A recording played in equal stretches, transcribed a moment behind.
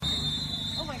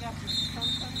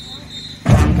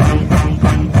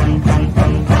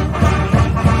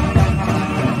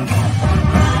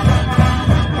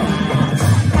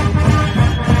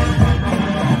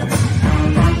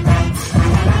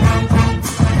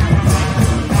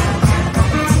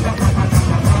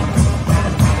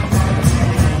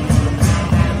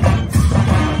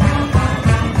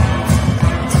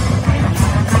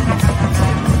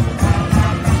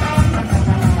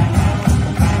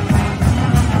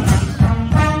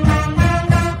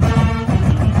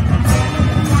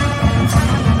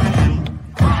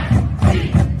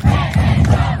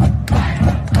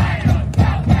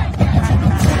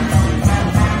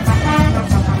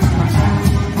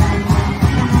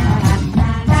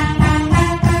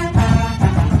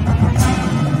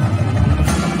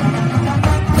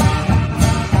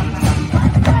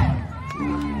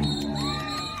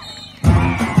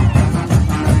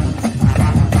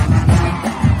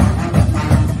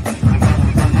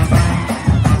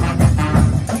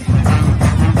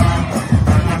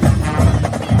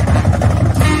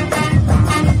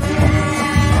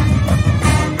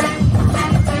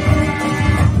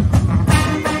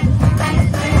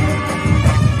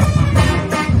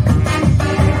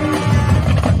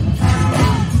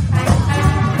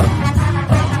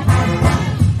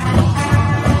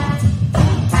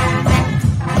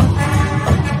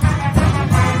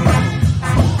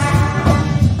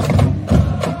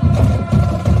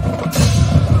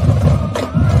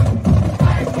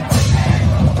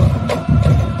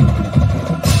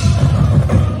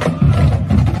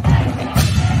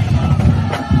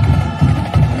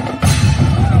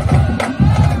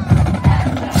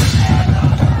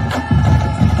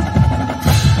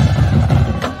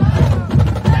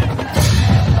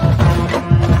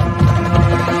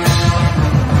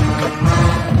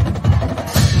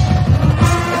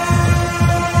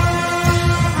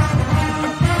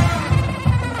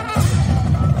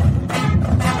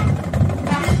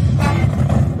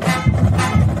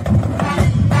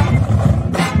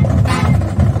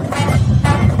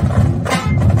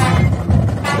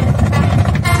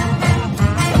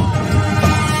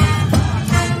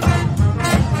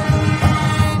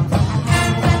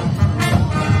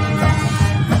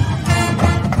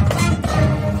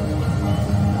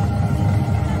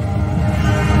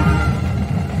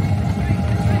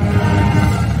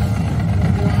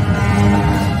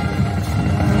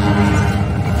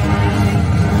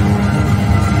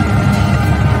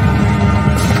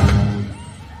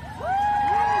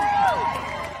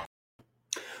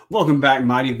Welcome back,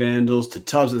 Mighty Vandals, to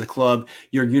Tubbs of the Club,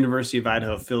 your University of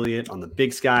Idaho affiliate on the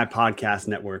Big Sky Podcast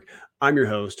Network. I'm your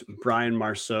host, Brian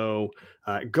Marceau.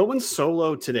 Going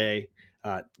solo today.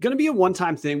 Going to be a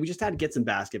one-time thing. We just had to get some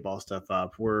basketball stuff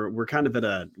up. We're kind of at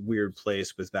a weird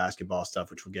place with basketball stuff,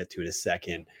 which we'll get to in a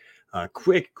second.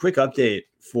 Quick update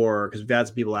because we've had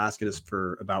some people asking us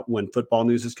about when football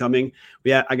news is coming.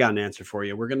 I got an answer for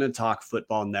you. We're going to talk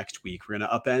football next week. We're going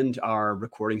to upend our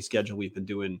recording schedule we've been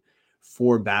doing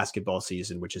for basketball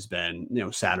season, which has been,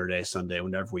 Saturday, Sunday,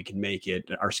 whenever we can make it.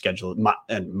 Our schedule,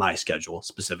 my schedule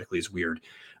specifically, is weird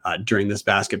during this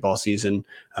basketball season.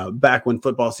 Back when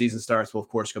football season starts, we'll of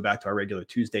course go back to our regular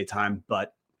Tuesday time.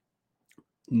 But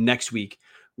next week,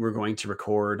 we're going to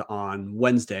record on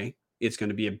Wednesday. It's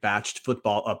going to be a batched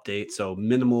football update, so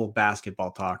minimal basketball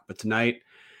talk. But tonight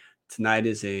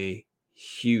is a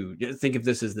huge. Think of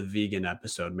this as the vegan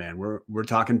episode, man. We're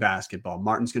talking basketball.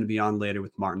 Martin's going to be on later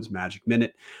with Martin's Magic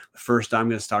Minute. First, I'm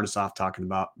going to start us off talking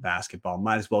about basketball.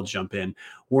 Might as well jump in.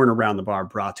 We're in Around the Bar,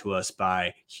 brought to us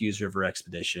by Hughes River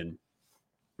Expedition.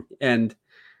 And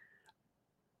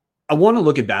I want to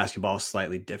look at basketball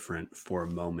slightly different for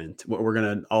a moment.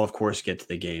 I'll of course get to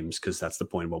the games because that's the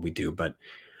point of what we do. But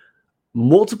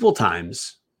multiple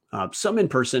times, some in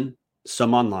person,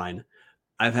 some online,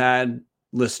 I've had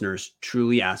listeners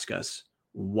truly ask us,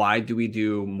 why do we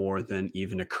do more than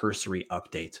even a cursory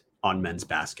update on men's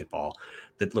basketball?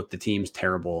 The team's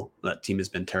terrible. That team has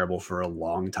been terrible for a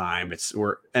long time.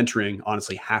 We're entering,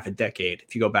 honestly, half a decade.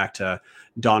 If you go back to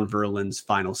Don Verlin's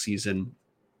final season,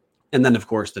 and then, of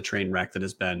course, the train wreck that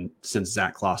has been since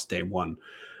Zach Kloss day one.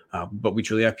 But we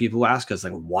truly have people who ask us,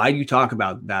 why do you talk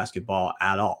about basketball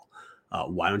at all?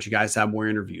 Why don't you guys have more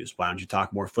interviews? Why don't you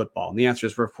talk more football? And the answer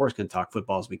is we're, of course, going to talk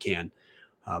football as we can.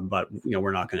 But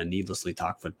we're not going to needlessly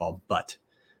talk football. But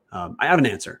I have an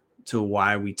answer to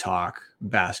why we talk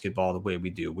basketball the way we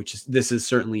do, this is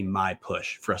certainly my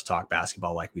push for us to talk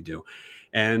basketball like we do.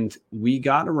 And we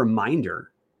got a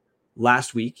reminder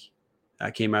last week,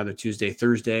 came either Tuesday,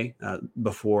 Thursday,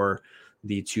 before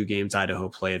the two games Idaho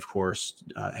played, of course.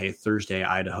 Thursday,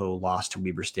 Idaho lost to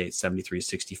Weber State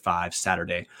 73-65.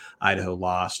 Saturday, Idaho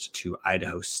lost to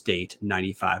Idaho State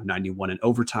 95-91 in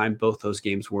overtime. Both those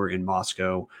games were in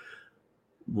Moscow.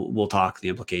 We'll talk the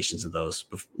implications of those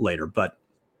later. But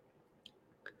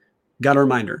got a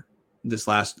reminder this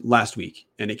last week,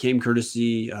 and it came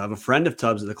courtesy of a friend of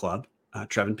Tubbs of the Club,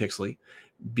 Trevin Pixley,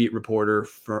 beat reporter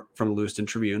from the Lewiston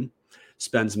Tribune.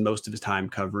 Spends most of his time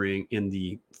covering in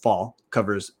the fall,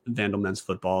 covers Vandal men's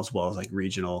football as well as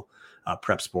regional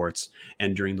prep sports.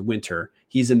 And during the winter,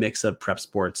 he's a mix of prep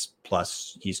sports,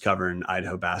 plus he's covering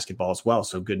Idaho basketball as well.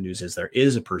 So good news is there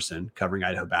is a person covering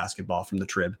Idaho basketball from the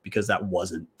Trib, because that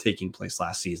wasn't taking place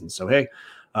last season. So, hey,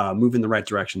 move in the right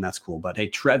direction. That's cool. But hey,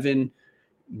 Trevin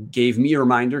gave me a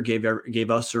reminder,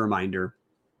 gave us a reminder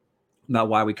about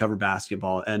why we cover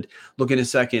basketball. And look, in a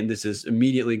second, this is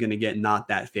immediately going to get not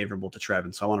that favorable to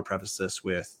Trevin. So I want to preface this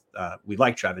with, we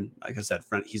like Trevin. Like I said,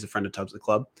 he's a friend of Tubbs of the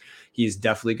Club. He's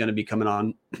definitely going to be coming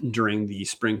on during the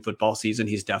spring football season.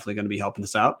 He's definitely going to be helping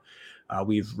us out.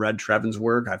 We've read Trevin's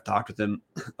work. I've talked with him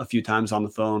a few times on the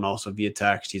phone, also via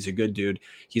text. He's a good dude.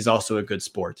 He's also a good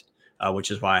sport,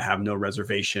 which is why I have no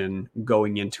reservation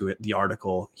going into it. The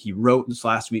article he wrote this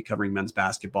last week covering men's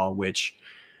basketball, which,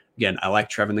 again, I like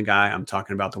Trevin, the guy. I'm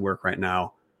talking about the work right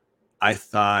now. I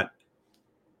thought,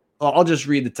 I'll just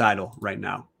read the title right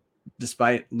now.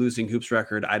 Despite losing hoops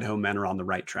record, Idaho men are on the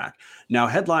right track. Now,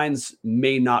 headlines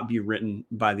may not be written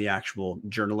by the actual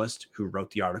journalist who wrote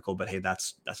the article, but hey,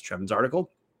 that's Trevin's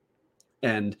article.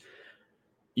 And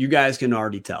you guys can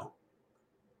already tell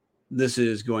this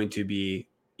is going to be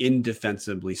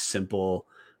indefensibly simple.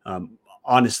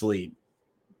 Honestly,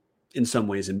 in some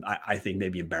ways, I think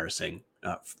maybe embarrassing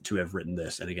to have written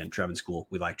this. And again, Trevin's cool.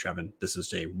 We like Trevin. This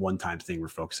is a one-time thing we're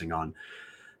focusing on.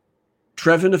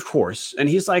 Trevin, of course, and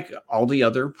he's like all the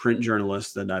other print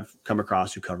journalists that I've come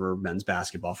across who cover men's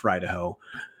basketball for Idaho,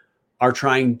 are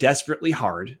trying desperately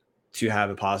hard to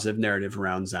have a positive narrative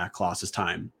around Zach Kloss's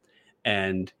time.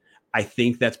 And I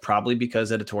think that's probably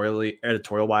because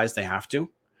editorial-wise, they have to.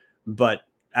 But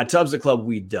at Tubbs the Club,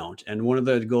 we don't. And one of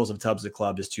the goals of Tubbs the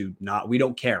Club is we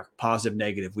don't care, positive,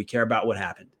 negative. We care about what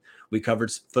happened. We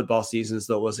covered football seasons,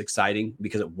 though it was exciting,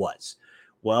 because it was.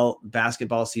 Well,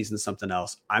 basketball season is something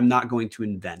else. I'm not going to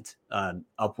invent an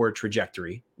upward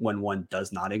trajectory when one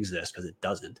does not exist, because it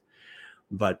doesn't.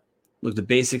 But look, the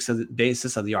basis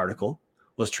of the article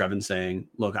was Trevin saying,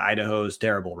 look, Idaho's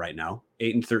terrible right now.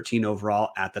 8-13 overall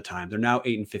at the time. They're now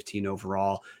 8-15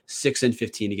 overall,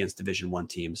 6-15 against Division I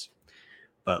teams.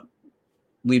 But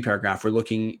lead paragraph,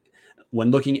 when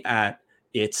looking at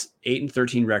It's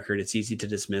 8-13 record. It's easy to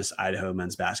dismiss Idaho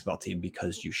men's basketball team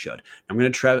because you should. I'm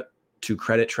going to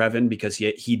credit Trevin because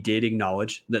he did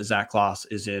acknowledge that Zach Kloss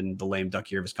is in the lame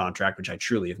duck year of his contract, which I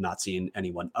truly have not seen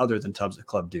anyone other than Tubbs at the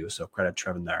club do. So credit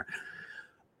Trevin there.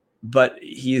 But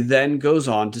he then goes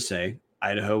on to say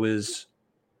Idaho is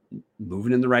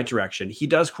moving in the right direction. He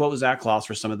does quote Zach Kloss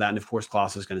for some of that. And of course,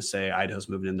 Kloss is going to say Idaho's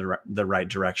moving in the right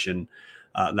direction.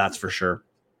 That's for sure.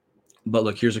 But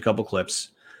look, here's a couple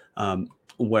clips.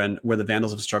 Where the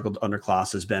Vandals have struggled under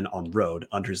Kloss has been on road.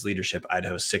 Under his leadership,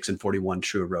 Idaho 6-41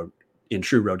 true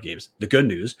road games. The good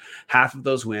news, half of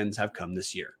those wins have come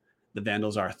this year. The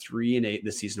Vandals are 3-8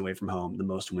 this season away from home, the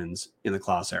most wins in the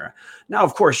Kloss era. Now,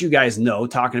 of course, you guys know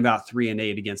talking about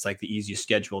 3-8 against like the easiest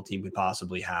schedule team could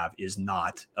possibly have is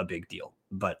not a big deal,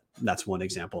 but that's one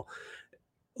example.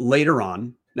 Later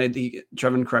on,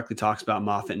 Trevin correctly talks about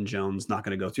Moffitt and Jones. Not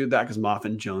going to go through that because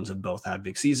Moffitt and Jones have both had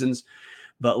big seasons.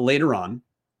 But later on,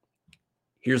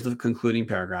 here's the concluding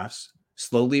paragraphs.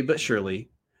 Slowly but surely,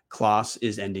 Kloss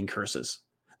is ending curses.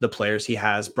 The players he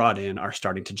has brought in are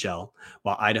starting to gel.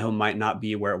 While Idaho might not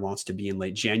be where it wants to be in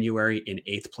late January in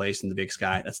 8th place in the Big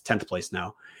Sky, that's 10th place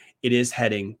now, it is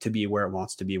heading to be where it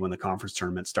wants to be when the conference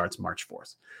tournament starts March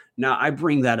 4th. Now, I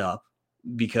bring that up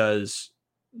because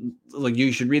like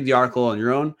you should read the article on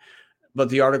your own, but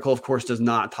the article, of course, does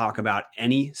not talk about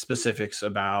any specifics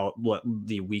about what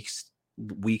the weak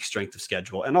strength of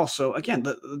schedule. And also, again,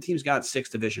 the team's got 6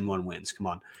 Division I wins. Come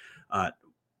on.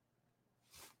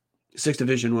 6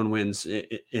 Division I wins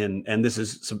and this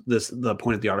is the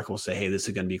point of the article will say, hey, this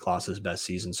is going to be Kloss's best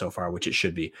season so far, which it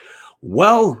should be.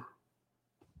 Well,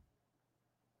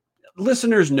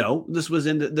 listeners know this was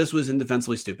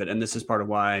indefensibly stupid, and this is part of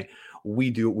why we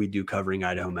do what we do covering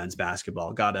Idaho men's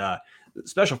basketball. Got a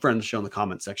special friend to show in the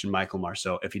comment section, Michael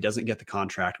Marceau. If he doesn't get the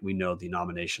contract, we know the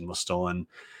nomination was stolen.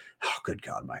 Oh, good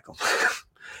God, Michael.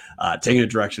 Taking a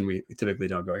direction we typically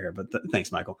don't go here, but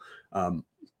thanks, Michael.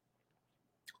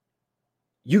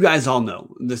 You guys all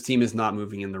know this team is not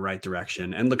moving in the right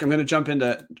direction. And look, I'm going to jump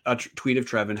into a tweet of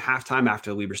Trevin halftime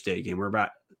after the Weber State game. We're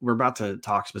about to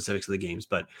talk specifics of the games,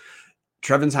 but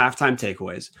Trevin's halftime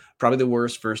takeaways, probably the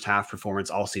worst first half performance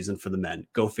all season for the men.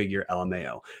 Go figure,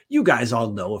 LMAO. You guys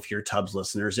all know, if you're Tubbs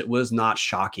listeners, it was not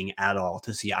shocking at all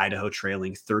to see Idaho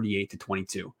trailing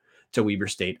 38-22 to Weber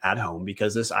State at home,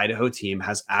 because this Idaho team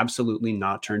has absolutely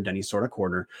not turned any sort of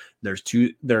corner.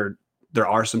 There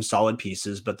are some solid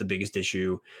pieces, but the biggest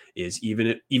issue is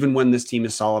even when this team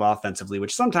is solid offensively,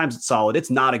 which sometimes it's solid, it's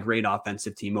not a great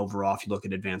offensive team overall if you look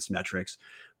at advanced metrics,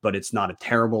 but it's not a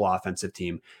terrible offensive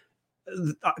team.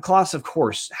 Kloss, of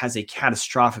course, has a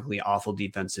catastrophically awful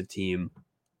defensive team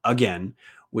again,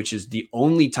 which is the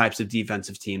only types of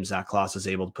defensive teams that Kloss is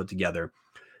able to put together.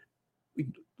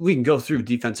 We can go through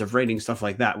defensive rating, stuff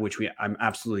like that, which I'm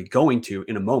absolutely going to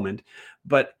in a moment,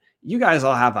 but you guys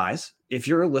all have eyes. If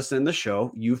you're listening to the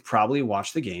show, you've probably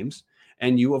watched the games,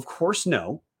 and you, of course,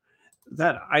 know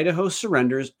that Idaho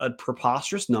surrenders a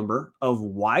preposterous number of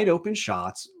wide open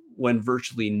shots when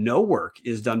virtually no work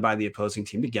is done by the opposing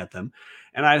team to get them.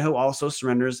 And Idaho also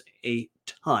surrenders a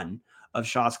ton of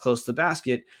shots close to the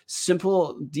basket.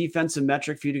 Simple defensive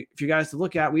metric for you guys to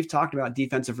look at. We've talked about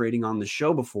defensive rating on the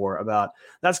show before. About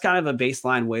that's kind of a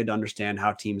baseline way to understand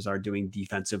how teams are doing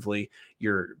defensively.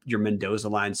 Your Mendoza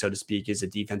line, so to speak, is a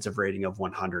defensive rating of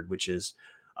 100, which is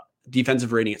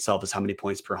defensive rating itself is how many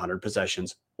points per 100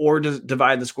 possessions, or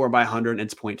divide the score by 100 and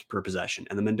it's points per possession.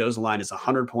 And the Mendoza line is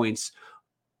 100 points,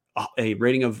 a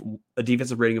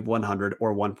defensive rating of 100,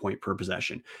 or 1 point per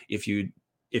possession. If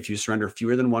you surrender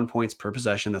fewer than 1 points per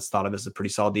possession, that's thought of as a pretty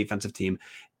solid defensive team.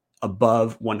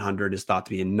 Above 100 is thought to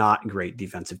be a not great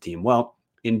defensive team. Well,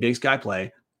 in Big Sky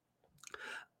play,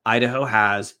 Idaho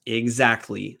has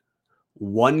exactly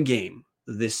one game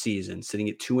this season, sitting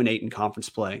at 2-8 in conference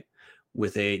play,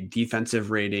 with a defensive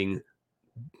rating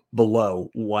below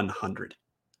 100.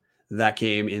 That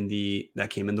came in the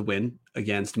win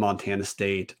against Montana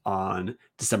State on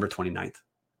December 29th.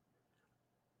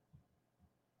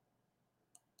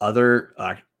 I'm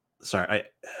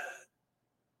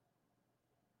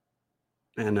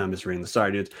misreading this.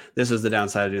 Sorry, dudes. This is the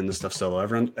downside of doing this stuff solo.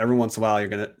 Every once in a while, you're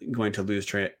going to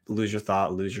lose your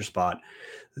thought, lose your spot.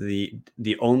 The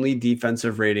only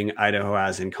defensive rating Idaho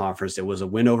has in conference, it was a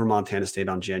win over Montana State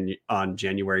on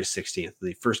January 16th.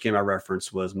 The first game I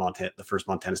referenced was the first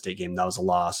Montana State game. That was a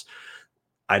loss.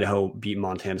 Idaho beat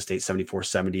Montana State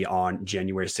 74-70 on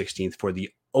January 16th for the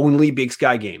only Big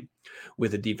Sky game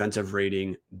with a defensive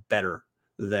rating better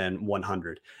than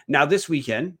 100. Now, this week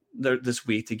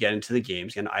to get into the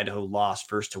games, and Idaho lost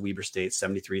first to Weber State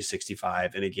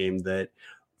 73-65 in a game that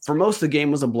for most of the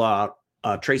game was a blowout.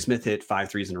 Trey Smith hit 5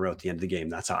 threes in a row at the end of the game.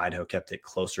 That's how Idaho kept it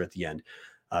closer at the end.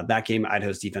 That game,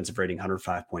 Idaho's defensive rating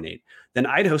 105.8. Then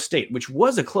Idaho State, which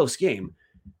was a close game,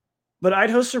 but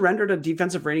Idaho surrendered a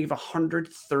defensive rating of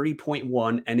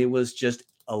 130.1, and it was just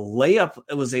a layup.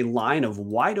 It was a line of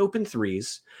wide open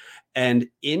threes and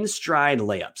in stride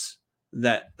layups.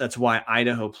 That's why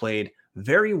Idaho played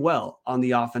very well on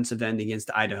the offensive end against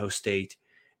Idaho State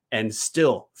and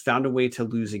still found a way to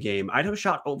lose a game. Idaho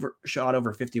shot over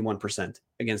 51%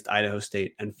 against Idaho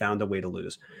State and found a way to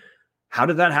lose. How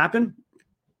did that happen?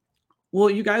 Well,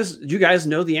 you guys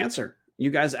know the answer. You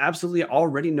guys absolutely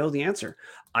already know the answer.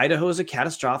 Idaho is a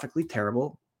catastrophically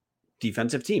terrible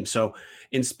defensive team. So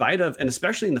in spite of, and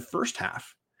especially in the first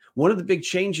half, one of the big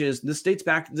changes, this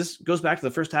goes back to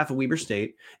the first half of Weber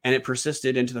State, and it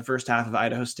persisted into the first half of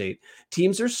Idaho State.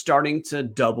 Teams are starting to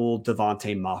double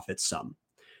Devontae Moffitt some.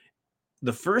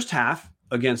 The first half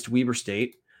against Weber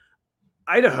State,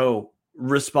 Idaho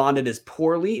responded as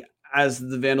poorly as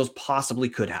the Vandals possibly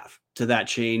could have to that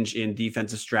change in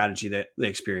defensive strategy that they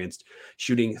experienced,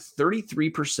 shooting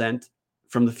 33%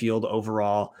 from the field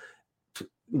overall,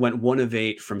 went 1 of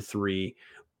 8 from 3.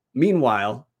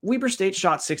 Meanwhile, Weber State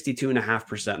shot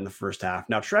 62.5% in the first half.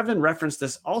 Now, Trevin referenced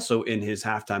this also in his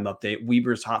halftime update.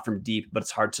 Weber's hot from deep, but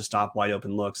it's hard to stop wide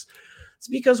open looks. It's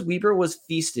because Weber was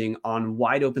feasting on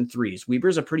wide open threes.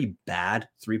 Weber's a pretty bad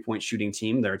three-point shooting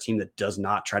team. They're a team that does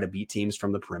not try to beat teams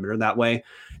from the perimeter that way.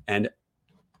 And,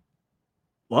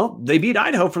 well, they beat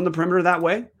Idaho from the perimeter that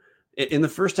way. In the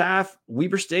first half,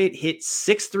 Weber State hit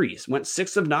 6 threes, went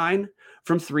 6 of 9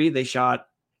 from 3. They shot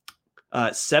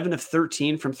 7 of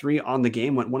 13 from 3 on the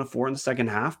game, went 1 of 4 in the second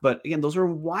half. But again, those are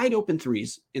wide open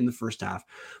threes in the first half.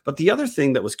 But the other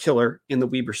thing that was killer in the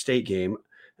Weber State game,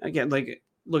 again,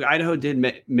 look, Idaho did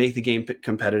make the game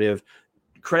competitive.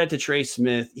 Credit to Trey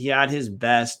Smith. He had his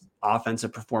best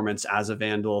offensive performance as a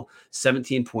Vandal,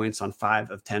 17 points on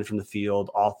 5 of 10 from the field.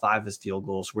 All 5 of his field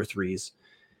goals were threes.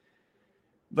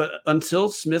 But until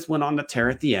Smith went on the tear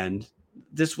at the end,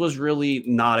 this was really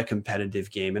not a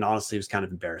competitive game. And honestly, it was kind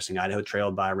of embarrassing. Idaho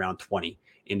trailed by around 20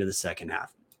 into the second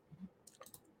half.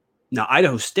 Now,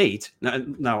 Idaho State, I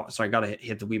got to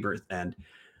hit the Weber end.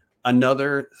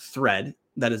 Another thread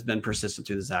that has been persistent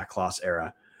through the Zach Kloss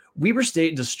era. Weber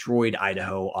State destroyed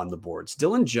Idaho on the boards.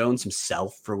 Dylan Jones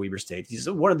himself for Weber State, he's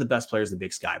one of the best players in the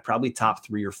Big Sky, probably top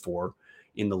 3 or 4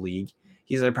 in the league.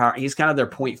 He's kind of their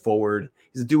point forward.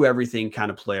 He's a do-everything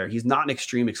kind of player. He's not an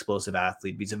extreme explosive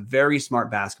athlete, but he's a very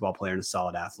smart basketball player and a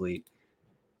solid athlete.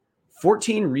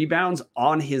 14 rebounds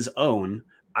on his own.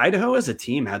 Idaho as a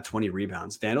team had 20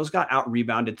 rebounds. Vandals got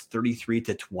out-rebounded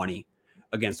 33-20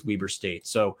 against Weber State.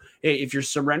 So hey, if you're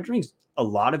surrendering a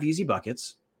lot of easy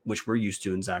buckets, which we're used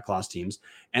to in Zach Kloss teams,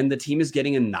 and the team is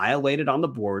getting annihilated on the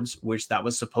boards, which that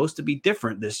was supposed to be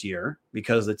different this year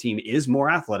because the team is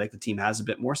more athletic. The team has a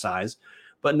bit more size,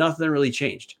 but nothing really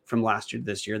changed from last year to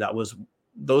this year. That was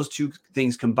those two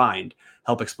things combined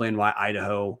help explain why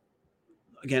Idaho,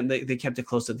 again, they kept it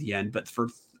close at the end, but for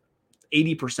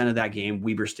 80% of that game,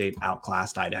 Weber State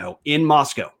outclassed Idaho in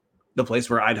Moscow, the place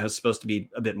where Idaho is supposed to be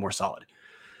a bit more solid.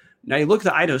 Now you look at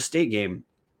the Idaho State game.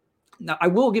 Now, I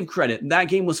will give credit. That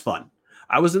game was fun.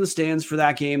 I was in the stands for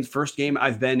that game. The first game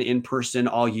I've been in person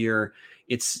all year.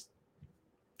 It's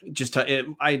just,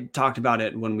 I talked about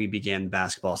it when we began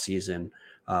basketball season.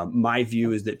 My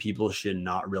view is that people should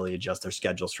not really adjust their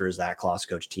schedules for a Zach Kloss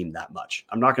coach team that much.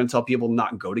 I'm not going to tell people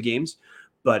not go to games,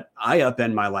 but I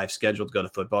upend my life schedule to go to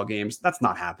football games. That's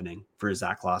not happening for a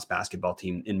Zach Kloss basketball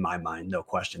team in my mind, no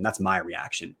question. That's my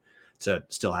reaction to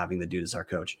still having the dude as our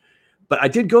coach. But I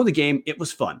did go to the game. It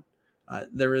was fun.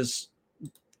 There is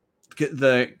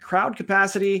the crowd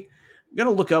capacity. I'm going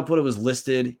to look up what it was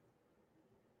listed.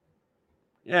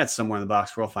 Yeah, it's somewhere in the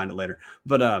box. We'll find it later.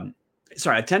 But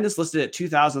attendance listed at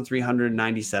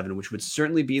 2,397, which would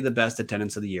certainly be the best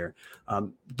attendance of the year.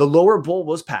 The lower bowl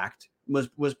was packed,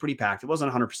 was pretty packed. It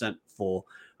wasn't 100% full,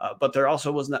 but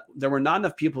there were not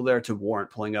enough people there to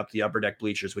warrant pulling up the upper deck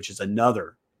bleachers, which is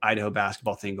another Idaho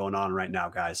basketball thing going on right now,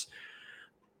 guys.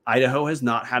 Idaho has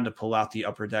not had to pull out the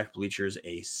upper deck bleachers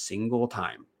a single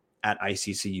time at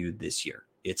ICCU this year.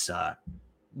 It's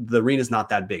the arena's not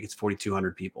that big. It's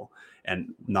 4,200 people,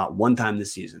 and not one time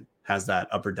this season has that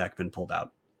upper deck been pulled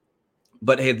out.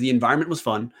 But hey, the environment was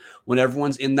fun when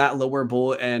everyone's in that lower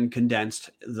bowl and condensed.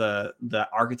 The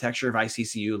architecture of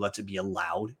ICCU lets it be a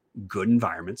loud, good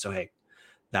environment. So hey,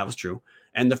 that was true.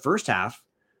 And the first half,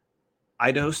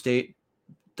 Idaho State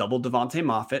doubled Devontae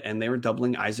Moffitt, and they were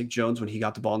doubling Isaac Jones when he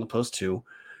got the ball in the post too.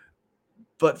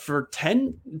 But for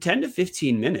 10 to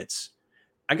 15 minutes,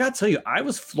 I got to tell you, I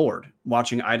was floored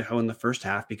watching Idaho in the first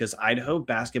half because Idaho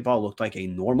basketball looked like a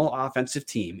normal offensive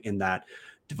team in that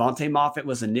Devontae Moffitt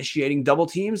was initiating double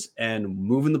teams and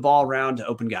moving the ball around to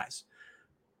open guys.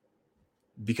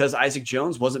 Because Isaac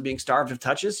Jones wasn't being starved of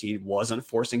touches, he wasn't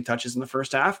forcing touches in the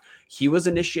first half. He was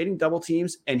initiating double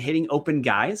teams and hitting open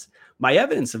guys. My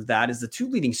evidence of that is the two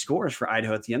leading scorers for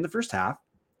Idaho at the end of the first half,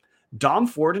 Dom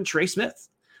Ford and Trey Smith.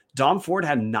 Dom Ford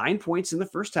had 9 points in the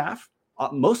first half,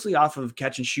 mostly off of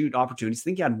catch and shoot opportunities. I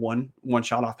think he had one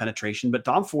shot off penetration, but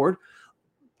Dom Ford,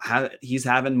 he's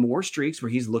having more streaks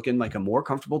where he's looking like a more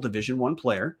comfortable Division I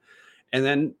player. And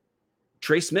then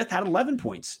Trey Smith had 11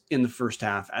 points in the first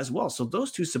half as well. So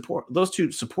those two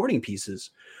supporting pieces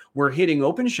were hitting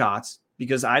open shots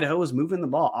because Idaho was moving the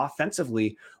ball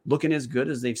offensively, looking as good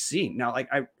as they've seen. Now, like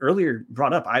I earlier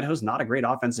brought up, Idaho's not a great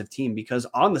offensive team because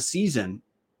on the season,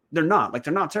 they're not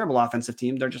a terrible offensive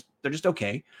team. They're just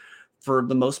okay for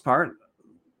the most part.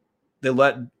 They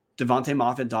let Devontae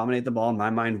Moffitt dominate the ball in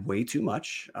my mind way too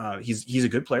much. He's a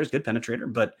good player, he's a good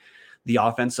penetrator, but the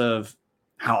offense of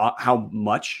how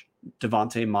much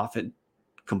Devontae Moffitt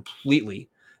completely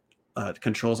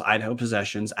controls Idaho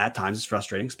possessions at times is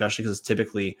frustrating, especially because it's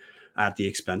typically at the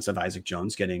expense of Isaac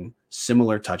Jones getting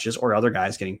similar touches or other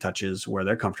guys getting touches where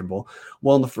they're comfortable.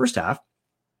 Well, in the first half,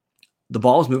 the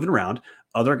ball was moving around.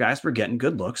 Other guys were getting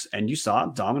good looks, and you saw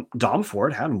Dom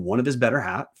Ford had one of his better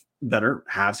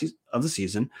halves of the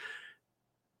season,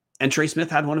 and Trey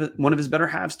Smith had one of his better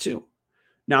halves too.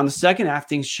 Now, in the second half,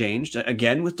 things changed.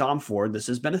 Again, with Dom Ford, this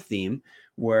has been a theme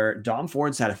where Dom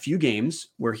Ford's had a few games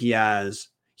where he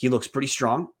looks pretty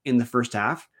strong in the first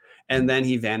half, and then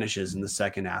he vanishes in the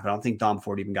second half. I don't think Dom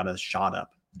Ford even got a shot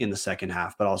up in the second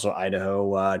half, but also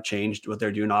Idaho changed what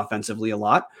they're doing offensively a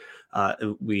lot.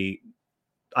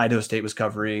 Idaho State was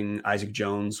covering Isaac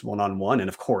Jones one-on-one, and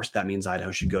of course, that means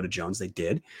Idaho should go to Jones. They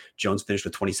did. Jones finished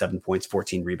with 27 points,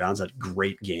 14 rebounds. A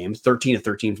great game. 13 of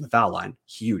 13 from the foul line.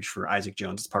 Huge for Isaac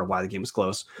Jones. It's part of why the game was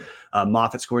close.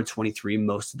 Moffitt scored 23,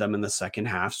 most of them in the second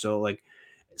half. So, like,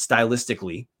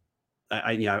 stylistically,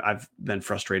 I've been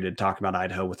frustrated talking about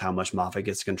Idaho with how much Moffitt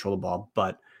gets to control the ball,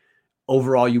 but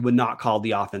overall, you would not call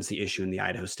the offense the issue in the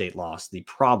Idaho State loss. The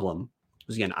problem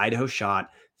was, again, Idaho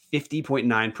shot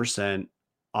 50.9%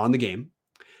 on the game,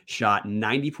 shot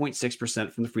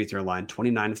 90.6% from the free throw line,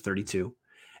 29 of 32,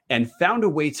 and found a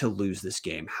way to lose this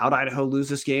game. How did Idaho lose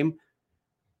this game?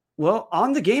 Well,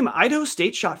 on the game, Idaho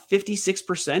State shot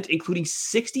 56%, including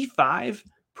 65%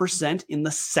 in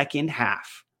the second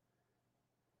half.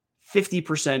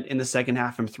 50% in the second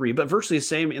half from three, but virtually the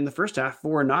same in the first half,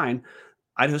 4 and 9.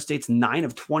 Idaho State's 9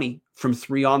 of 20 from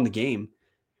three on the game.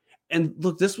 And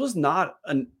look, this was not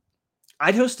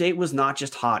Idaho State was not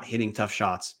just hot hitting tough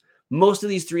shots. Most of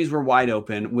these threes were wide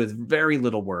open with very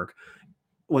little work.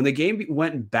 When the game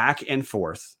went back and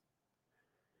forth,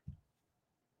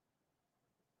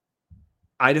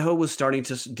 Idaho was starting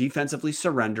to defensively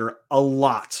surrender a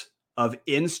lot of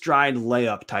in-stride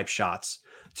layup type shots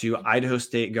to Idaho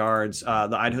State guards.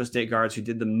 The Idaho State guards who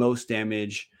did the most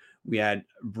damage. We had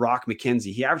Brock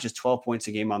McKenzie. He averages 12 points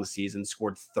a game on the season,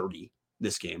 scored 30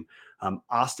 this game.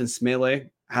 Austin Smele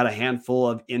had a handful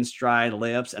of in-stride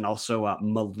layups, and also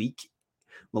Malik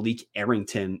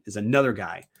Arrington is another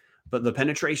guy. But the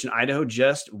penetration, Idaho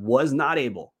just was not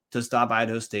able to stop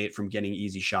Idaho State from getting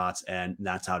easy shots, and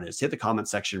that's how it is. Hit the comment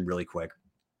section really quick.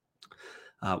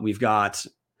 We've got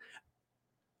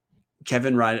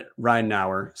Kevin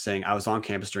Ridenauer saying, I was on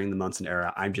campus during the Munson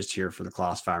era. I'm just here for the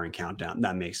class firing countdown.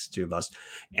 That makes two of us.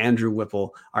 Andrew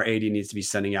Whipple, our AD needs to be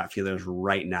sending out feelers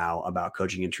right now about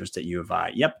coaching interest at U of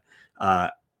I. Yep.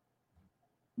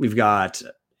 We've got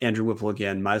Andrew Whipple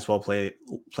again. Might as well play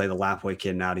the Lapway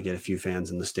kid now to get a few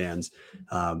fans in the stands.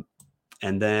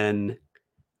 And then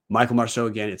Michael Marceau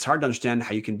again. It's hard to understand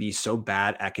how you can be so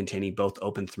bad at containing both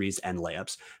open threes and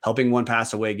layups. Helping one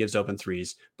pass away gives open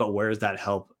threes, but where is that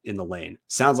help in the lane?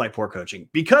 Sounds like poor coaching.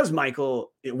 Because,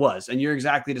 Michael, it was. And you're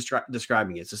exactly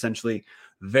describing it. It's essentially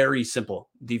very simple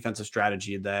defensive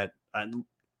strategy that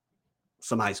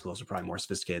some high schools are probably more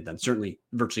sophisticated than certainly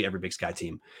virtually every Big Sky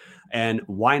team. And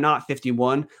why not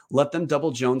 51? Let them double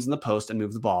Jones in the post and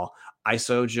move the ball.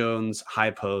 ISO Jones,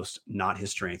 high post, not his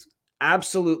strength.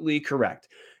 Absolutely correct.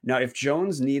 Now, if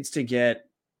Jones needs to get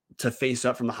to face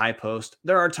up from the high post,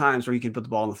 there are times where he can put the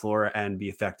ball on the floor and be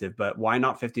effective, but why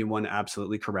not 51?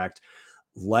 Absolutely correct.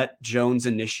 Let Jones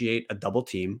initiate a double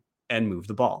team and move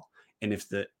the ball. And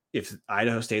if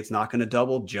Idaho State's not going to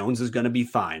double, Jones is going to be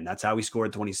fine. That's how he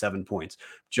scored 27 points.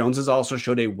 Jones has also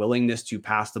showed a willingness to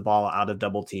pass the ball out of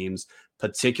double teams,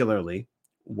 particularly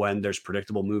when there's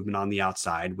predictable movement on the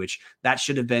outside, which that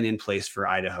should have been in place for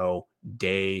Idaho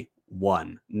day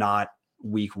one, not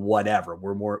week whatever.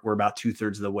 We're about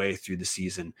 2/3 of the way through the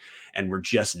season, and we're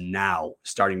just now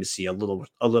starting to see a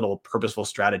little purposeful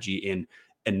strategy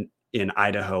in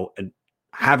Idaho, and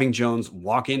having Jones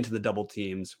walk into the double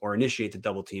teams or initiate the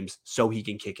double teams so he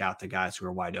can kick out the guys who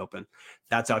are wide open.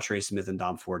 That's how Trey Smith and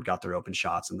Dom Ford got their open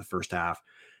shots in the first half.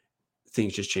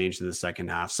 Things just changed in the second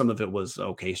half. Some of it was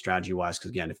okay strategy wise,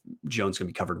 because again, if Jones can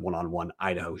be covered one-on-one,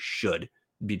 Idaho should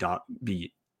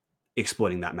be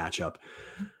exploiting that matchup.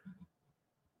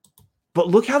 But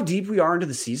look how deep we are into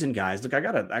the season, guys. Look, I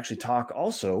got to actually talk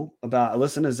also about, I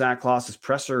listened to Zach Kloss's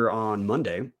presser on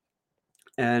Monday,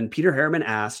 and Peter Harriman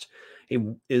asked, hey,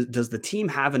 does the team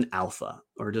have an alpha,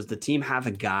 or does the team have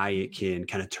a guy it can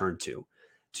kind of turn to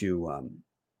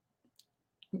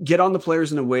get on the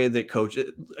players in a way that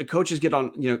coaches get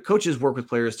on, coaches work with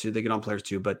players too. They get on players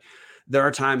too, but there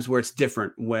are times where it's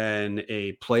different when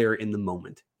a player in the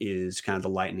moment is kind of the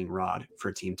lightning rod for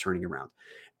a team turning around.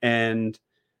 And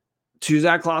to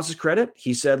Zach Kloss's credit,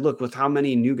 he said, look, with how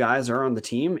many new guys are on the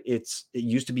team, it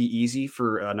used to be easy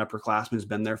for an upperclassman who's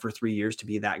been there for 3 years to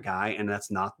be that guy. And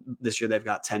that's not this year. They've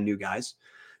got 10 new guys.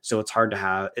 So it's hard to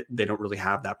have, they don't really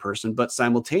have that person. But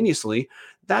simultaneously,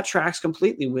 that tracks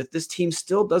completely with this team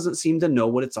still doesn't seem to know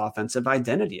what its offensive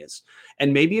identity is.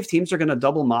 And maybe if teams are going to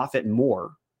double Moffitt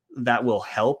more, that will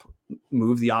help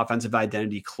move the offensive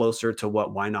identity closer to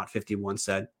what Why Not 51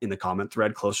 said in the comment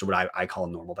thread, closer to what I call a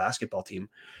normal basketball team.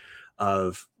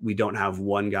 Of we don't have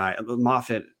one guy.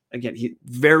 Moffitt, again, he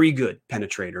very good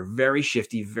penetrator, very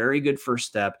shifty, very good first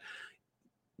step.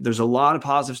 There's a lot of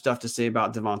positive stuff to say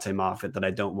about Devontae Moffitt that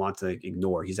I don't want to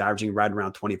ignore. He's averaging right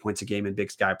around 20 points a game in Big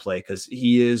Sky play because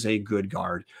he is a good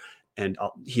guard. And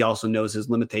he also knows his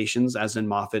limitations, as in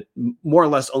Moffitt more or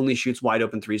less only shoots wide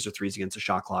open threes or threes against a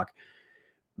shot clock.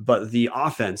 But the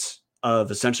offense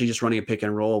of essentially just running a pick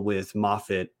and roll with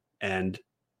Moffitt and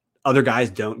other guys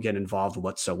don't get involved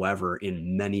whatsoever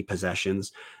in many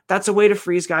possessions, that's a way to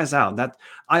freeze guys out. That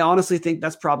I honestly think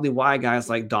that's probably why guys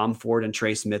like Dom Ford and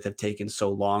Trey Smith have taken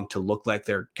so long to look like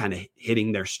they're kind of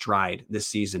hitting their stride this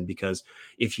season. Because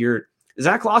if you're,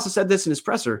 Zach Kloss said this in his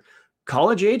presser,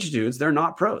 college age dudes, they're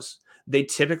not pros. They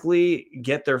typically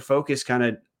get their focus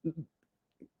kind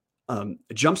of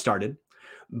jump started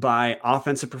by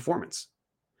offensive performance.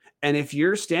 And if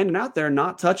you're standing out there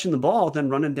not touching the ball, then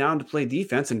running down to play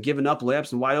defense and giving up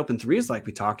layups and wide open threes like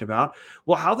we talked about,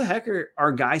 well, how the heck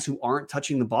are guys who aren't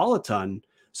touching the ball a ton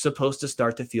supposed to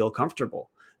start to feel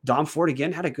comfortable? Dom Ford,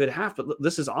 again, had a good half, but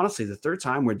this is honestly the third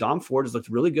time where Dom Ford has looked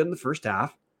really good in the first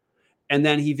half, and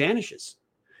then he vanishes.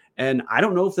 And I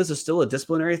don't know if this is still a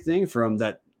disciplinary thing from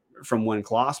when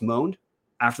Kloss moaned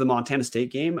after the Montana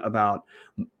State game about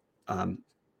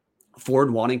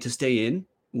Ford wanting to stay in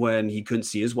when he couldn't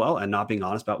see as well and not being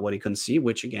honest about what he couldn't see,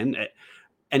 which again,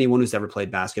 anyone who's ever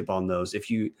played basketball knows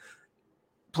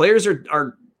players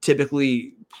are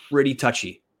typically pretty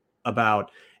touchy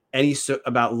about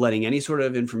letting any sort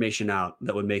of information out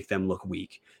that would make them look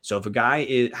weak. So if a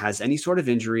guy has any sort of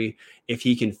injury, if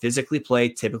he can physically play,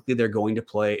 typically they're going to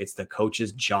play. It's the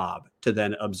coach's job to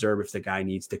then observe if the guy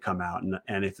needs to come out.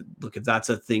 And if that's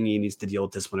a thing he needs to deal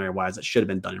with disciplinary wise, that should have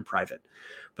been done in private.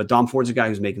 But Dom Ford's a guy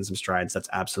who's making some strides. That's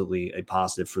absolutely a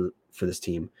positive for this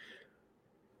team.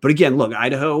 But again, look,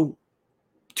 Idaho,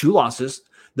 2 losses.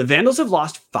 The Vandals have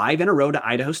lost 5 in a row to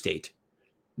Idaho State.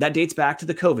 That dates back to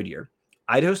the COVID year.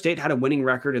 Idaho State had a winning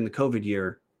record in the COVID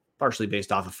year, partially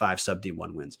based off of 5 sub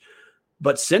D1 wins.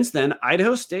 But since then,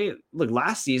 Idaho State, look,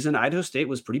 last season, Idaho State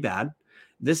was pretty bad.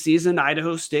 This season,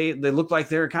 Idaho State, they look like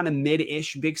they're kind of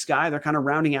mid-ish Big Sky. They're kind of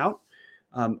rounding out.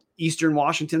 Eastern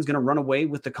Washington's going to run away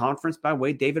with the conference by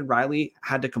way. David Riley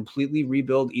had to completely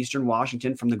rebuild Eastern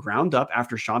Washington from the ground up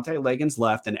after Shante Legans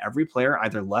left, and every player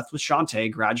either left with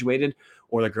Shante, graduated,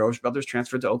 or the Groves brothers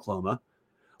transferred to Oklahoma.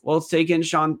 Well,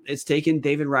 it's taken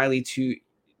David Riley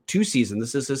two seasons.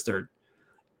 This is his third.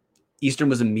 Eastern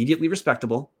was immediately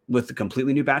respectable with a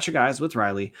completely new batch of guys with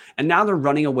Riley, and now they're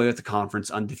running away with the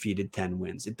conference undefeated 10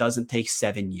 wins. It doesn't take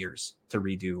 7 years to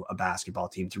redo a basketball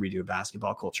team, to redo a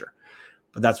basketball culture.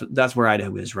 But that's where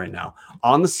Idaho is right now.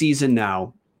 On the season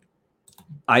now,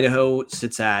 Idaho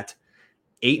sits at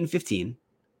 8-15,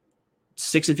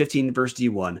 6-15 versus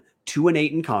D1,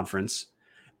 2-8 in conference.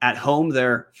 At home,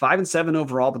 they're 5-7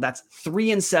 overall, but that's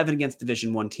 3-7 against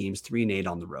Division I teams, 3-8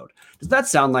 on the road. Does that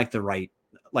sound like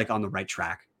on the right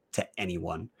track to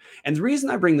anyone? And the reason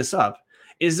I bring this up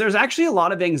is there's actually a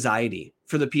lot of anxiety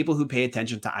for the people who pay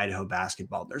attention to Idaho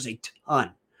basketball. There's a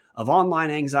ton of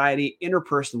online anxiety,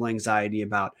 interpersonal anxiety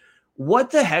about what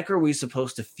the heck are we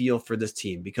supposed to feel for this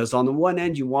team? Because on the one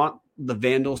end, you want the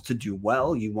Vandals to do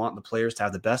well. You want the players to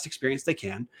have the best experience they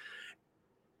can.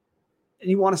 And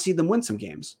you want to see them win some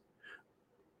games.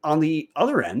 on the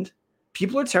other end,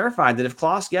 people are terrified that if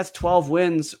Kloss gets 12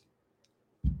 wins,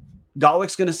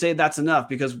 Golick's going to say that's enough,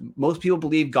 because most people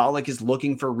believe Golick is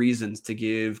looking for reasons to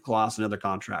give Kloss another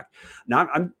contract. Now,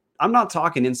 I'm not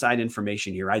talking inside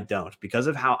information here. I don't, because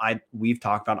of how we've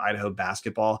talked about Idaho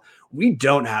basketball. We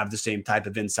don't have the same type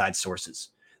of inside sources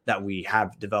that we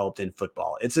have developed in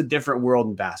football. It's a different world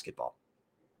in basketball.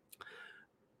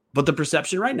 But the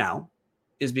perception right now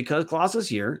is, because Kloss is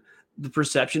here, the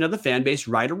perception of the fan base,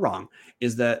 right or wrong,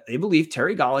 is that they believe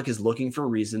Terry Golick is looking for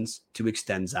reasons to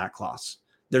extend Zach Kloss.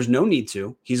 There's no need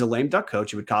to. He's a lame duck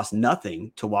coach. It would cost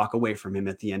nothing to walk away from him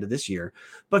at the end of this year.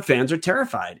 But fans are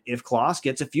terrified if Kloss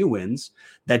gets a few wins,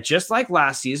 that just like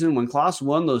last season when Kloss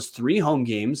won those 3 home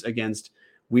games against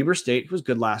Weber State, who was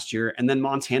good last year, and then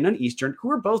Montana and Eastern, who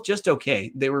were both just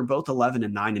okay. They were both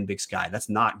 11-9 in Big Sky. That's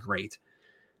not great.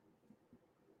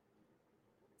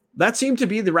 That seemed to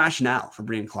be the rationale for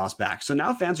bringing Kloss back. So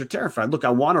now fans are terrified. Look, I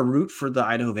want to root for the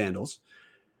Idaho Vandals,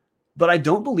 but I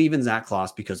don't believe in Zach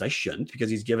Kloss, because I shouldn't, because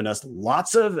he's given us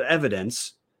lots of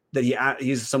evidence that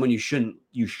he's someone you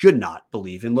should not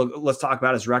believe in. Look, let's talk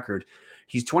about his record.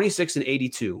 He's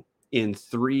 26-82 in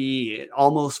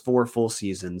almost 4 full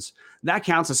seasons. That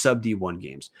counts as sub D1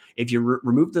 games. If you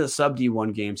remove the sub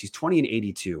D1 games, he's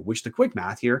 20-82, which, the quick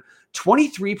math here,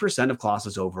 23% of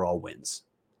Kloss's overall wins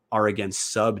are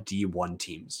against sub D1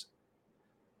 teams.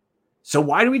 So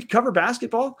why do we cover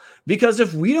basketball? Because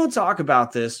if we don't talk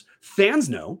about this, fans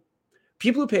know,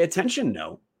 people who pay attention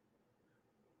know.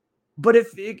 But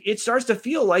if it starts to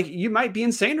feel like you might be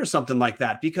insane or something like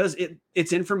that, because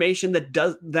it's information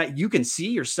that you can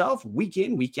see yourself week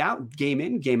in, week out, game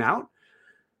in, game out,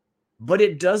 but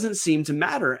it doesn't seem to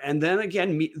matter. And then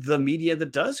again, the media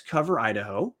that does cover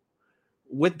Idaho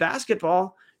with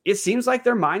basketball, it seems like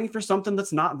they're mining for something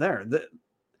that's not there.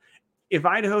 If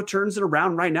Idaho turns it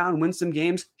around right now and wins some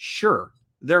games, sure,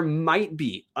 there might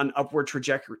be an upward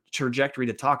trajectory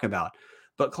to talk about.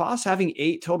 But Kloss having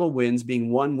 8 total wins,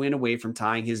 being 1 win away from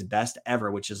tying his best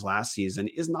ever, which is last season,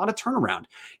 is not a turnaround.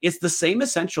 It's the same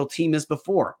essential team as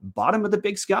before, bottom of the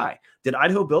Big Sky. Did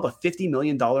Idaho build a $50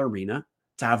 million arena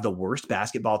to have the worst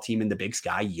basketball team in the Big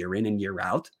Sky year in and year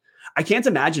out? I can't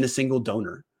imagine a single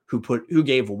donor who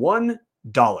gave $1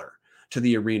 to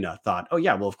the arena thought, oh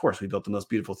yeah, well, of course, we built the most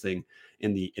beautiful thing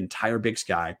in the entire Big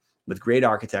Sky with great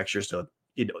architecture, so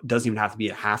it doesn't even have to be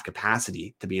at half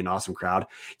capacity to be an awesome crowd.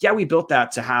 Yeah, we built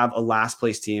that to have a last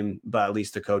place team, but at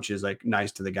least the coach is like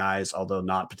nice to the guys, although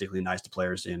not particularly nice to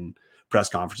players in press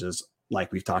conferences,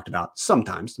 like we've talked about.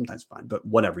 Sometimes fine, but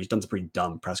whatever. He's done some pretty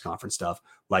dumb press conference stuff,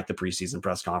 like the preseason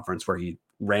press conference where he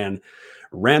ran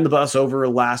the bus over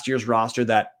last year's roster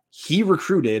that he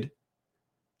recruited,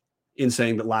 in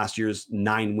saying that last year's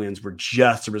 9 wins were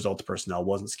just a result of personnel,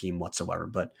 wasn't scheme whatsoever.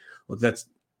 But look,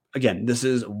 this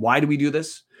is why do we do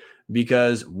this?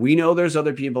 Because we know there's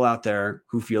other people out there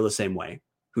who feel the same way,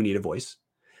 who need a voice.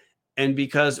 And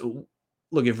because,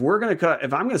 look, if I'm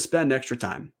going to spend extra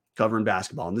time covering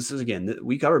basketball, and this is, again,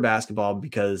 we cover basketball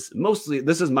because mostly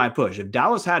this is my push. If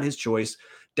Dallas had his choice,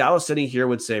 Dallas sitting here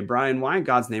would say, Brian, why in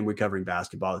God's name are we covering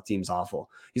basketball? The team's awful.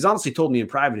 He's honestly told me in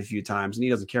private a few times, and he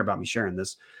doesn't care about me sharing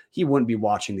this. He wouldn't be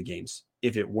watching the games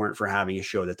if it weren't for having a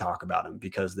show to talk about him,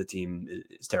 because the team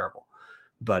is terrible.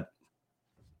 But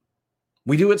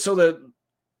we do it so that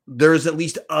there's at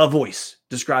least a voice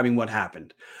describing what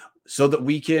happened, so that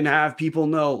we can have people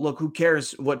know, look, who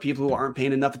cares what people who aren't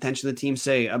paying enough attention to the team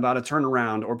say about a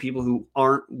turnaround, or people who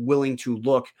aren't willing to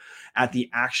look at the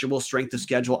actual strength of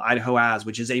schedule Idaho has,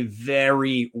 which is a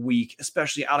very weak,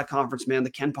 especially out of conference, man.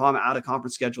 The KenPom out of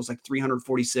conference schedule is like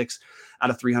 346 out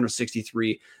of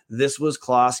 363. This was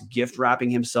Kloss gift wrapping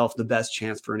himself the best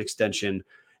chance for an extension.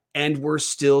 And we're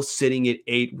still sitting at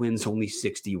 8 wins, only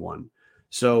 61.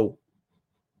 So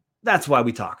that's why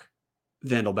we talk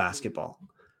Vandal basketball.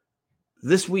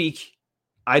 This week,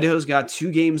 Idaho's got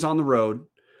 2 games on the road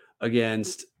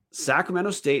against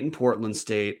Sacramento State and Portland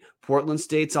State. Portland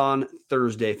State's on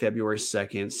Thursday, February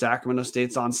 2nd. Sacramento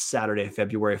State's on Saturday,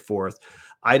 February 4th.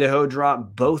 Idaho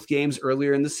dropped both games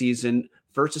earlier in the season.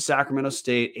 First to Sacramento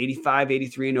State,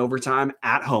 85-83 in overtime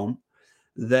at home.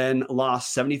 Then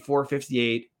lost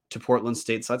 74-58 to Portland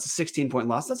State. So that's a 16-point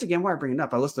loss. That's, again, why I bring it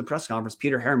up. I listened to the press conference.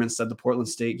 Peter Harriman said the Portland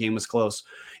State game was close.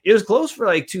 It was close for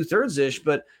like 2/3-ish,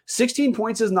 but 16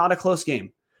 points is not a close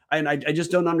game. And I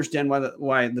just don't understand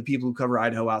why the people who cover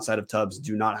Idaho outside of Tubbs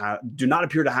do not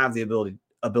appear to have the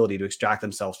ability to extract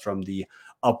themselves from the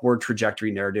upward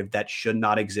trajectory narrative that should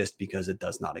not exist, because it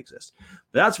does not exist.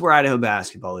 But that's where Idaho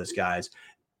basketball is, guys.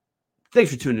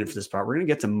 Thanks for tuning in for this part. We're going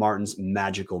to get to Martin's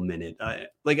magical minute. I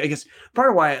guess part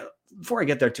of why, before I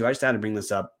get there too, I just had to bring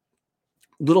this up.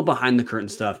 Little behind the curtain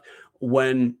stuff.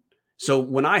 when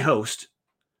I host,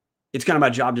 it's kind of my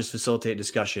job just to facilitate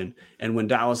discussion. And when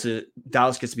Dallas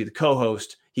gets to be the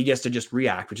co-host, he gets to just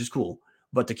react, which is cool.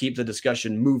 But to keep the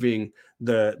discussion moving,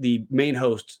 the main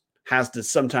host has to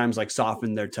sometimes like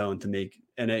soften their tone to make,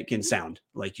 and it can sound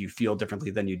like you feel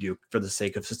differently than you do for the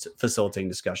sake of facilitating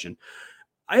discussion.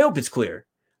 I hope it's clear.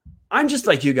 I'm just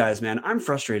like you guys, man. I'm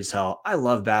frustrated as hell. I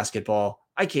love basketball.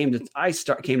 I came to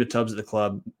Tubbs at the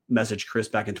Club, messaged Chris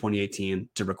back in 2018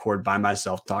 to record by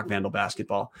myself, talk Vandal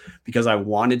basketball, because I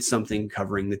wanted something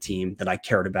covering the team that I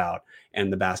cared about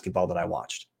and the basketball that I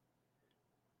watched.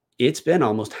 It's been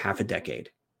almost half a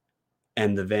decade,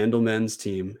 and the Vandal men's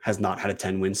team has not had a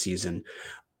 10-win season.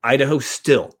 Idaho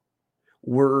still,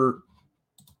 we're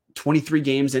 23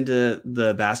 games into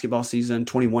the basketball season,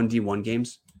 21 D1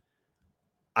 games.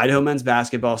 Idaho men's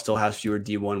basketball still has fewer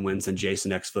D1 wins than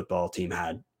Jason X football team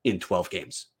had in 12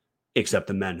 games, except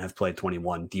the men have played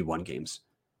 21 D1 games.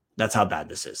 That's how bad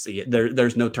this is.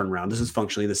 There's no turnaround. This is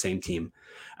functionally the same team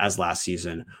as last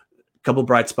season. A couple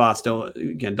bright spots. Don't want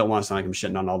to sound like I'm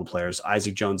shitting on all the players.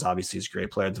 Isaac Jones obviously is a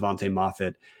great player. Devontae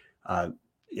Moffitt,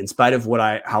 in spite of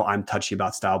how I'm touchy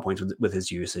about style points with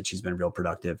his usage, he's been real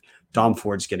productive. Dom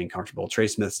Ford's getting comfortable. Trey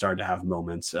Smith started to have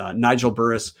moments. Nigel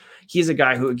Burris, he's a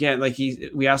guy who, again,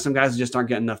 we have some guys who just aren't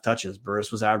getting enough touches.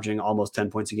 Burris was averaging almost 10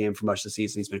 points a game for much of the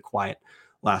season. He's been quiet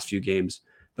last few games,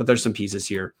 but there's some pieces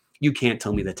here. You can't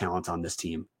tell me the talent on this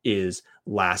team is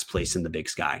last place in the Big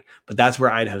Sky, but that's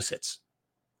where Idaho sits.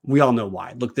 We all know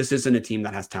why. Look, this isn't a team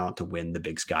that has talent to win the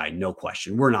Big Sky. No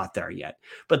question. We're not there yet.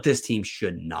 But this team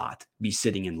should not be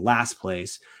sitting in last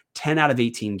place 10 out of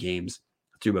 18 games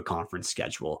through a conference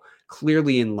schedule.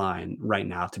 Clearly in line right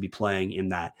now to be playing in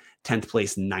that 10th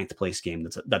place, 9th place game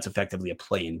that's effectively a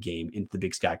play-in game into the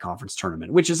Big Sky Conference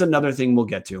tournament, which is another thing we'll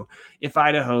get to. If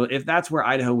that's where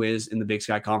Idaho is in the Big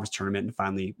Sky Conference tournament and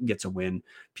finally gets a win,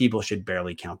 people should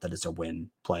barely count that as a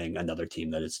win playing another team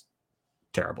that is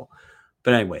terrible.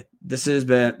 But anyway, this is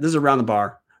Around the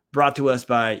Bar, brought to us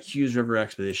by Hughes River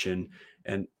Expedition.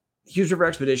 And Hughes River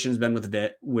Expedition has been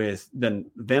with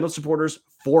Vandal supporters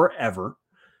forever.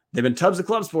 They've been Tubbs the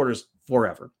Club supporters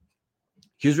forever.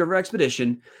 Hughes River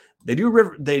Expedition, they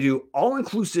do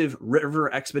all-inclusive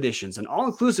river expeditions. And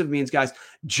all-inclusive means, guys,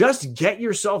 just get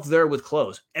yourself there with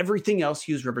clothes. Everything else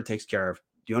Hughes River takes care of.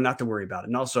 You don't have to worry about it.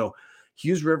 And also,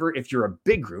 Hughes River, if you're a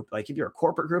big group, like if you're a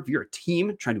corporate group, if you're a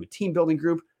team, trying to do a team building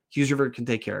group, Hughes River can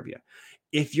take care of you.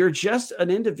 If you're just an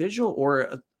individual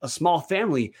or a small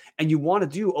family and you want to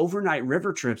do overnight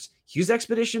river trips, Hughes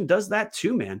Expedition does that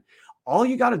too, man. All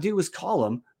you got to do is call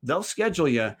them. They'll schedule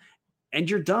you and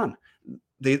you're done.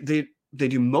 They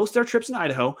do most of their trips in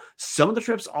Idaho. Some of the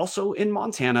trips also in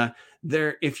Montana.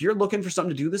 If you're looking for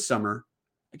something to do this summer,